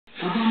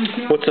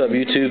What's up,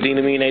 YouTube?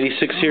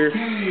 DNamine86 here.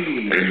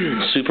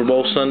 Super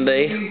Bowl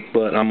Sunday,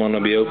 but I'm going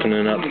to be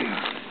opening up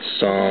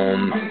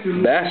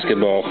some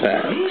basketball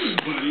packs.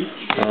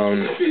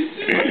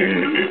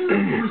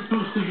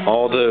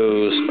 All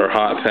those are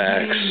hot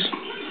packs.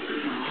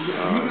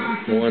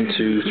 1,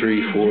 2,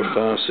 3, 4,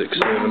 5, 6,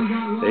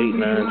 7, 8,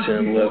 9,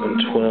 10,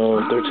 11,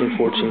 12, 13,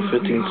 14,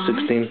 15,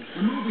 16,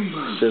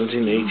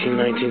 17, 18,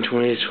 19, 20,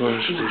 21,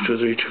 22,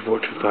 23, 24,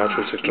 25,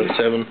 26,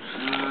 27,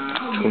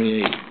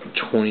 28,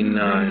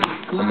 29.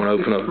 I'm going to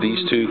open up these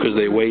two because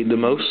they weighed the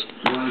most.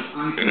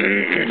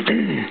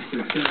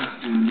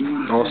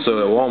 Also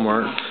at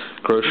Walmart,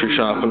 grocery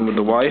shopping with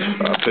the wife,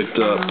 I picked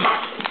up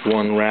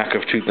one rack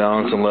of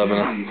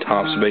 2011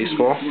 Topps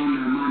baseball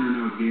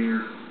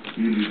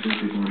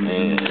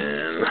and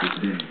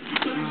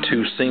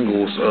two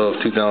singles of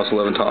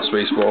 2011 Topps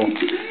baseball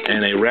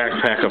and a rack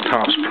pack of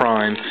Topps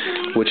Prime,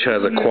 which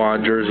has a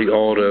quad jersey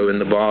auto in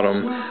the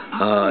bottom.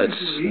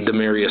 It's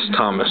Demarius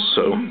Thomas,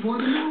 so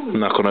I'm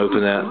not going to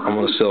open that. I'm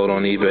going to sell it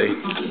on eBay.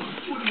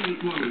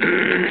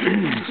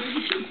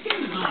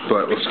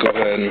 But let's go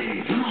ahead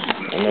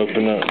and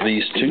open up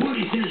these two.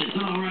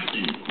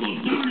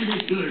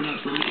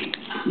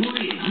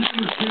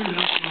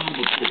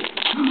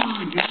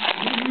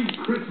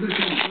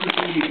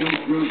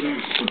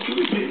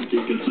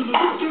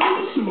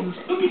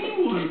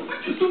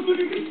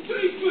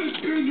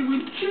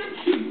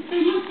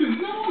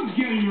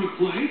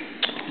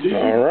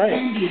 Alright.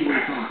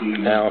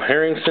 Al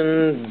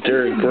Harrington,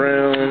 Derek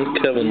Brown,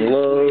 Kevin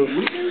Love,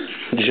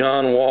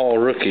 John Wall,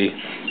 rookie.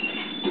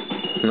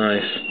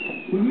 Nice.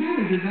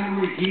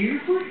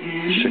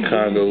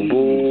 Chicago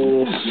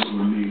Bulls,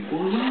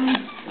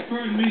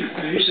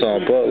 Saul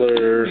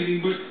Butler,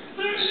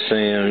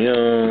 Sam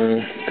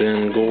Young,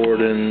 Ben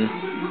Gordon,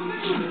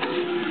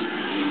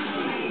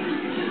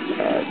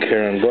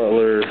 Karen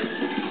Butler,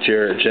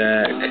 Jarrett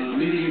Jack,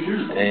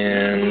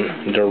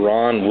 and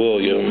Deron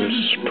Williams,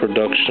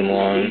 production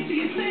line,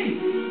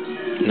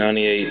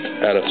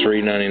 98 out of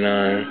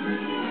 399.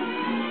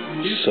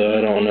 So I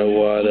don't know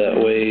why that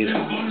weighed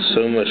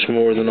so much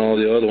more than all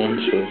the other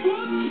ones. So.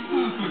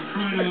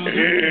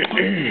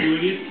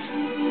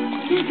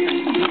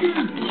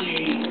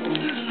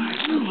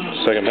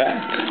 Second back.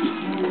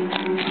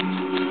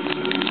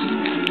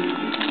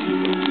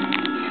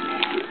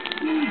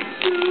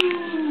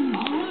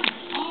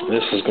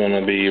 This is going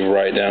to be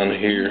right down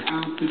here,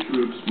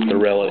 the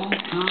relic.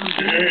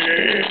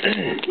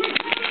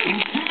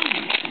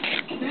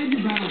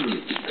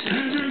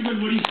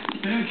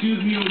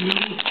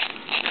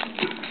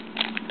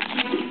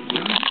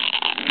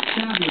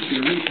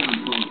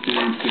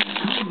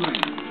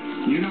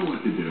 You know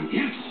what to do.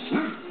 Yes,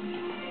 sir.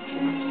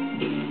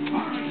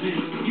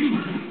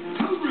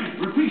 Code Red,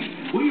 repeat.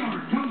 We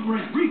are Code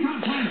Red.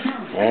 Recon Plan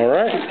Charlie. All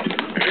right.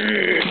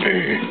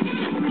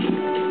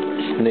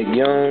 Nick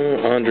Young,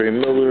 Andre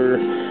Miller,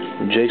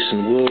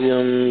 Jason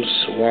Williams,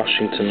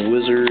 Washington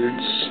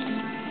Wizards,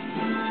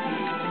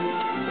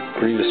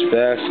 Grievous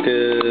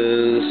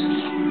Vasquez,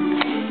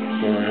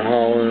 Ryan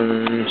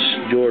Hollins,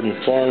 Jordan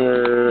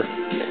Farmer,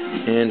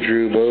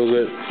 Andrew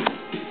Bogut,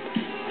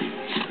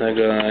 that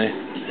guy,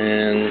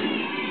 and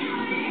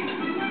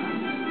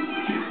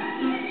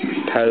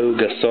Pau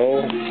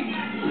Gasol.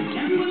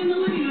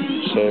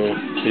 So,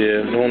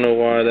 yeah, don't know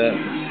why that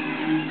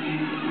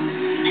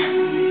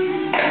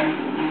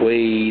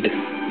weighed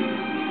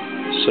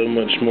so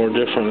much more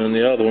different than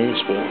the other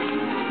ones, but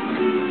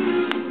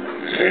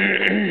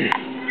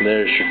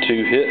there's your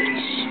two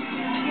hits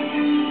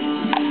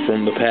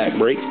from the pack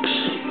breaks.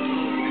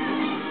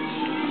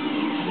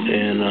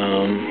 And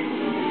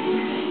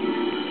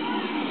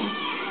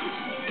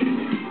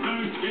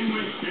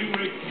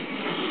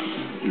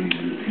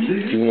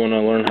if you want to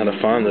learn how to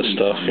find this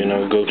stuff,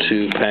 go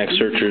to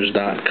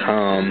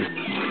packsearchers.com.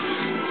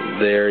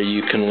 There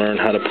you can learn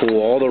how to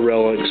pull all the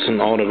relics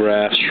and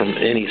autographs from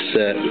any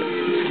set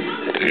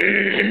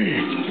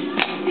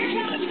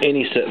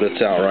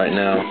that's out right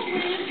now.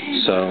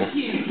 So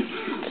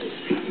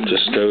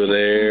just go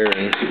there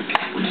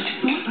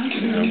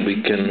and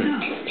we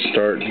can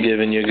start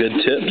giving you good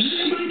tips,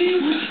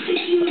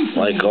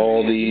 like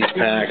all these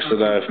packs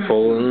that I've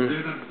pulled.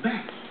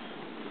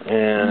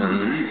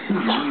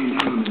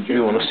 And if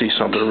you want to see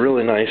something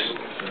really nice,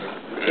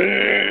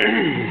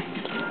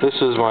 this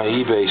is my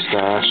eBay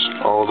stash,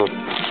 all the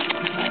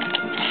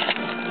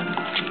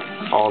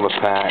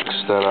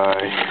packs that I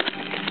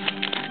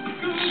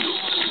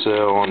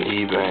sell on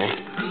eBay.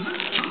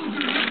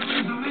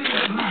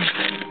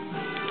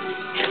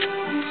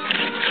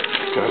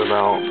 Got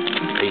about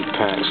 8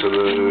 packs of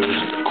those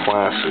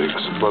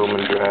classics,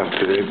 Bowman draft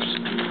picks,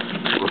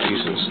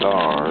 rookies and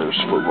stars,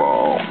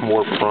 football,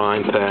 more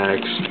prime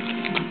packs,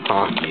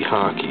 hockey,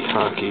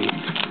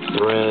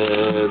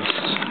 threads,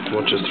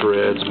 bunch of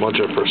threads, bunch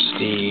of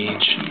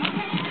prestige,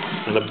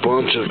 and a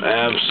bunch of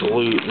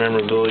absolute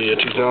memorabilia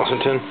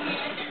 2010.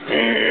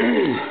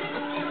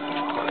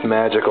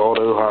 Magic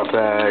auto hot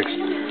packs,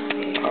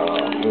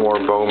 more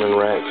Bowman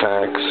rack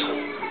packs,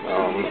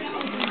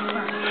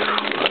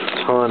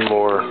 a ton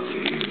more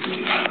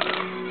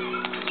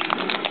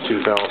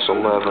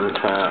 2011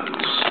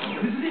 hats.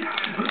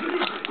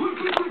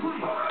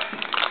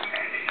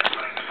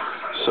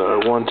 So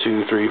 1,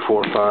 2, 3,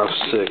 4, 5,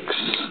 6,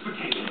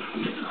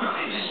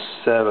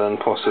 7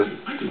 plus the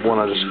one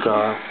I just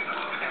got.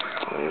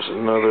 There's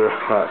another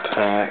hot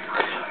pack.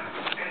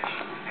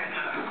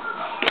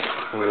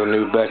 The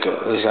new Becca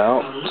is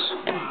out.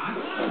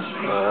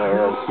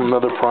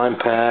 Another prime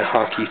pack,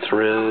 hockey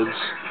threads.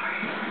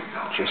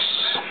 Just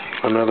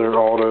another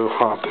auto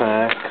hot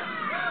pack.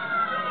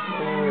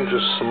 And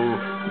just some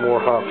more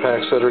hot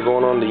packs that are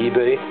going on to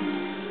eBay.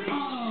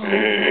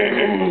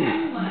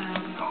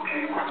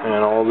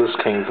 And all this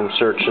came from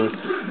searching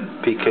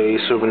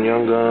PK, Sylvan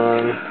Young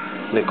Gun,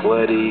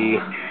 Nicoletti,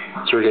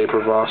 Sergei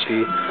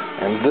Provoski,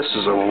 and this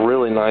is a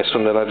really nice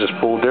one that I just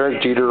pulled.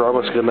 Derek Jeter,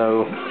 Robert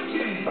Gano,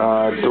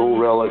 dual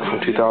relic from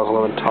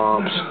 2011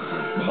 Topps,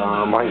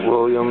 Mike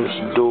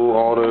Williams, dual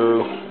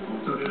auto,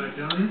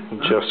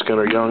 Jeff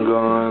Skinner Young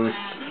Gun,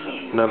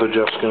 another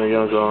Jeff Skinner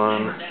Young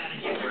Gun,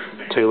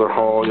 Taylor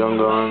Hall Young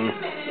Gun,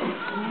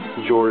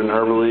 Jordan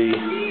Eberle,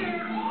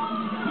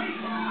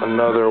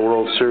 another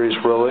World Series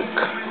relic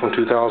from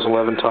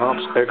 2011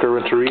 Topps, Edgar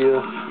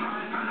Renteria,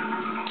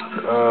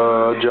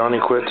 Johnny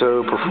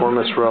Cueto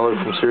Performance relic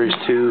from Series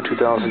 2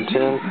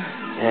 2010,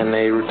 and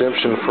a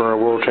redemption for a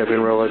World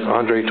Champion relic,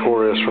 Andre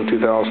Torres from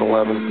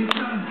 2011.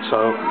 So,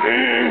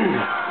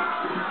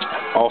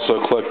 also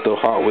collect the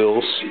Hot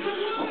Wheels.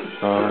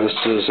 This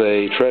is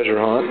a treasure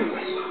hunt.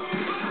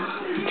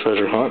 So,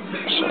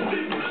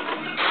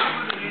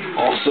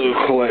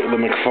 also collect the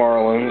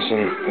McFarlanes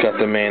and got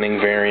the Manning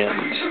variant.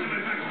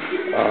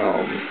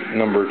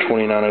 Number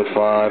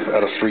 2905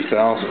 out of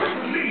 3,000.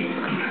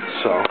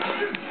 So,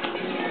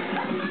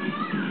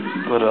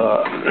 but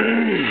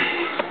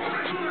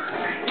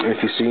if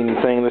you see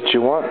anything that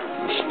you want,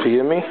 just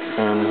PM me,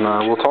 and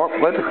we'll talk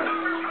later.